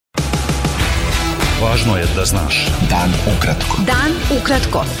Važno je da znaš. Dan ukratko. Dan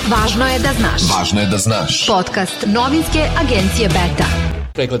ukratko. Važno je da znaš. Važno je da znaš. Podcast novinske agencije Beta.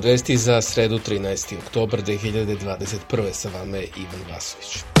 Pregled vesti za sredu 13. oktobar 2021. Sa vama je Ivan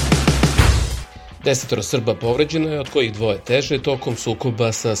Vasović. 10 Srba povređeno je, od kojih 2 teže, tokom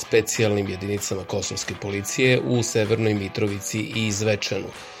sukoba sa specijalnim jedinicama kosovske policije u Severnoj Mitrovici i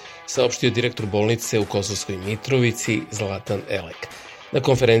Zvečanu, saopštio direktor bolnice u Kosovskoj Mitrovici Zlatan Elek. Na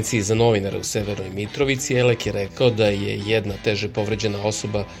konferenciji za novinare u Severnoj Mitrovici Elek je rekao da je jedna teže povređena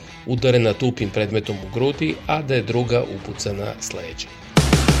osoba udarena tupim predmetom u grudi, a da je druga upucana s leđa.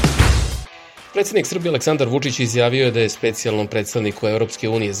 Predsjednik Srbije Aleksandar Vučić izjavio je da je specijalnom predstavniku Evropske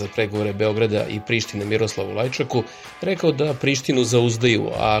unije za pregovore Beograda i Prištine Miroslavu Lajčaku rekao da Prištinu zauzdaju,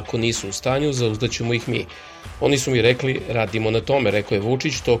 a ako nisu u stanju, zauzdaćemo ih mi. Oni su mi rekli, radimo na tome, rekao je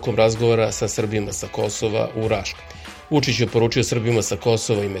Vučić tokom razgovora sa Srbima sa Kosova u Raški. Vučić je poručio Srbima sa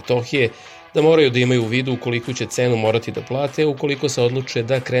Kosova i Metohije da moraju da imaju u vidu koliko će cenu morati da plate ukoliko se odluče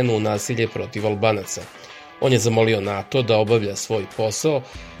da krenu u nasilje protiv Albanaca. On je zamolio NATO da obavlja svoj posao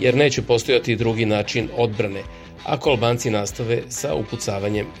jer neće postojati drugi način odbrane ako Albanci nastave sa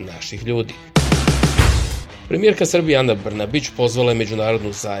upucavanjem naših ljudi. Premijerka Srbije Ana Brnabić pozvala je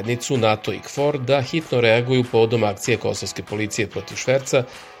međunarodnu zajednicu, NATO i KFOR da hitno reaguju povodom akcije kosovske policije protiv šverca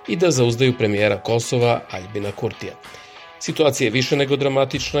i da zauzdaju premijera Kosova Aljbina Kurtija. Situacija je više nego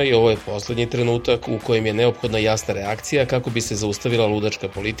dramatična i ovo je poslednji trenutak u kojem je neophodna jasna reakcija kako bi se zaustavila ludačka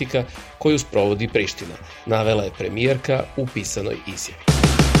politika koju sprovodi Priština, navela je premijerka u pisanoj izjavi.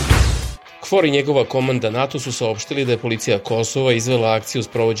 KFOR i njegova komanda NATO su saopštili da je policija Kosova izvela akciju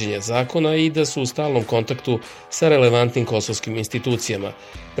sprovođenja zakona i da su u stalnom kontaktu sa relevantnim kosovskim institucijama,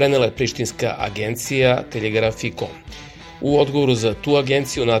 prenela je prištinska agencija Telegraf.com. U odgovoru za tu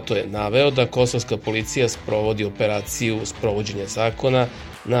agenciju NATO je naveo da kosovska policija sprovodi operaciju sprovođenja zakona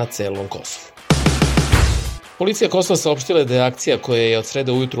na celom Kosovu. Policija Kosova saopštila je da je akcija koja je od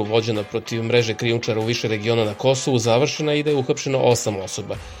srede ujutru vođena protiv mreže krijumčara u više regiona na Kosovu završena i da je uhapšeno 8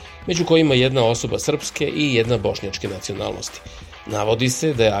 osoba, među kojima jedna osoba srpske i jedna bošnjačke nacionalnosti. Navodi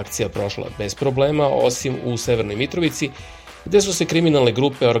se da je akcija prošla bez problema, osim u Severnoj Mitrovici, gde su se kriminalne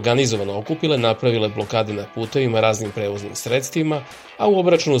grupe organizovano okupile, napravile blokade na putevima raznim prevoznim sredstvima, a u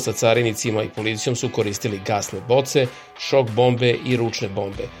obračunu sa carinicima i policijom su koristili gasne boce, šok bombe i ručne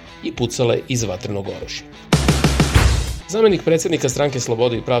bombe i pucale iz vatrenog oružja. Zamenik predsjednika Stranke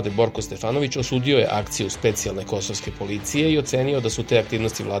Slobode i pravde Borko Stefanović osudio je akciju specijalne kosovske policije i ocenio da su te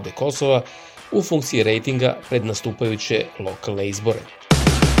aktivnosti vlade Kosova u funkciji rejtinga pred nastupajuće lokalne izbore.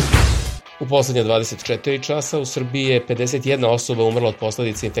 U poslednje 24 časa u Srbiji je 51 osoba umrla od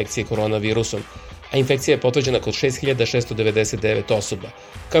posledica infekcije koronavirusom, a infekcija je potvrđena kod 6.699 osoba.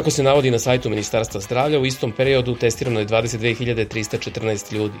 Kako se navodi na sajtu Ministarstva zdravlja, u istom periodu testirano je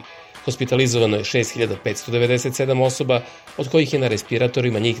 22.314 ljudi. Hospitalizovano je 6.597 osoba, od kojih je na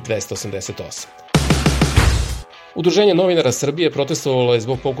respiratorima njih 288. Udruženje novinara Srbije protestovalo je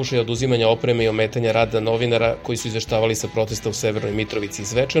zbog pokušaja oduzimanja opreme i ometanja rada novinara koji su izveštavali sa protesta u Severnoj Mitrovici i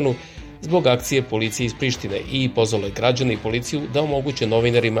Zvečanu zbog akcije policije iz Prištine i pozvalo je građane i policiju da omoguće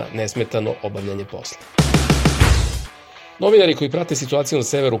novinarima nesmetano obavljanje posla. Novinari koji prate situaciju na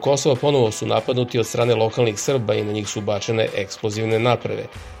severu Kosova ponovo su napadnuti od strane lokalnih Srba i na njih su ubačene eksplozivne naprave,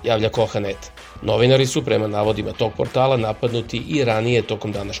 javlja Koha.net. Novinari su, prema navodima tog portala, napadnuti i ranije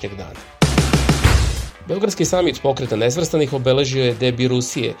tokom današnjeg dana. Beogradski samit pokreta nesvrstanih obeležio je debi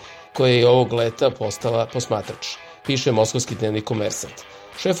Rusije, koja je ovog leta postala posmatrač, piše moskovski dnevnik Komersant.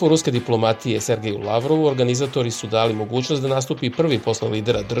 Šefu ruske diplomatije Sergeju Lavrovu organizatori su dali mogućnost da nastupi prvi posle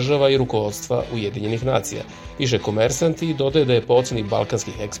lidera država i rukovodstva Ujedinjenih nacija, piše Komersant i dodaje da je po oceni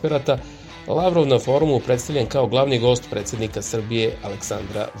balkanskih eksperata Lavrov na forumu predstavljen kao glavni gost predsjednika Srbije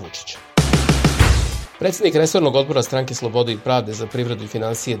Aleksandra Vučića. Predsjednik resornog odbora Stranke Slobode i pravde za privredu i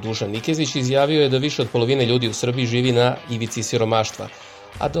finansije Dušan Nikezić izjavio je da više od polovine ljudi u Srbiji živi na ivici siromaštva,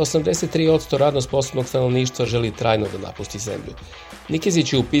 a da 83% radno sposobnog stanovništva želi trajno da napusti zemlju.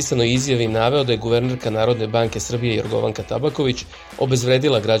 Nikezić je u pisanoj izjavi naveo da je guvernerka Narodne banke Srbije Jorgovanka Tabaković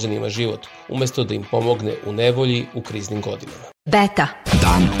obezvredila građanima život, umesto da im pomogne u nevolji u kriznim godinama. Beta.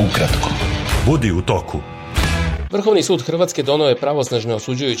 Dan ukratko. Budi u toku. Vrhovni sud Hrvatske doneo je pravosnažne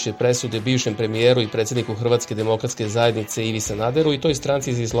osuđujuće presude bivšem premijeru i predsjedniku Hrvatske demokratske zajednice Ivi Sanaderu i toj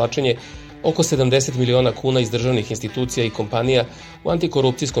stranci za izvlačenje oko 70 miliona kuna iz državnih institucija i kompanija u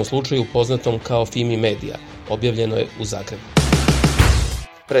antikorupcijskom slučaju poznatom kao Fimi Media, objavljeno je u Zagrebu.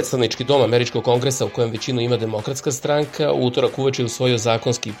 Predstavnički dom Američkog kongresa, u kojem većinu ima Demokratska stranka, u utorak uveče usvojio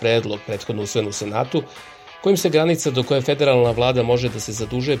zakonski predlog prethodno usvojen u Senatu, kojim se granica do koje federalna vlada može da se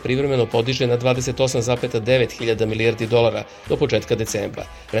zadužuje privremeno podiže na 28,9 hiljada milijardi dolara do početka decembra,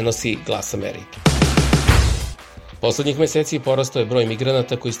 prenosi Glas Amerike. Poslednjih meseci porastao je broj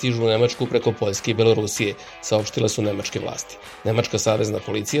migranata koji stižu u Nemačku preko Poljske i Belorusije, saopštile su nemačke vlasti. Nemačka savezna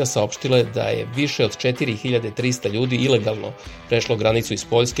policija saopštila je da je više od 4300 ljudi ilegalno prešlo granicu iz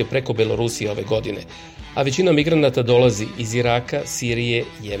Poljske preko Belorusije ove godine, a većina migranata dolazi iz Iraka, Sirije,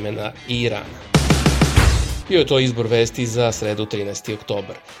 Jemena i Irana. Bio je to izbor vesti za sredu 13.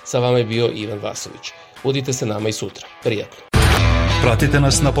 oktobar. Sa vama je bio Ivan Vasović. Budite se nama i sutra. Prijatno. Pratite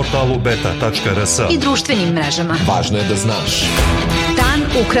nas na portalu beta.rs i društvenim mrežama. Važno je da znaš.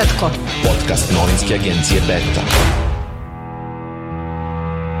 Dan ukratko. Podcast novinske agencije Beta.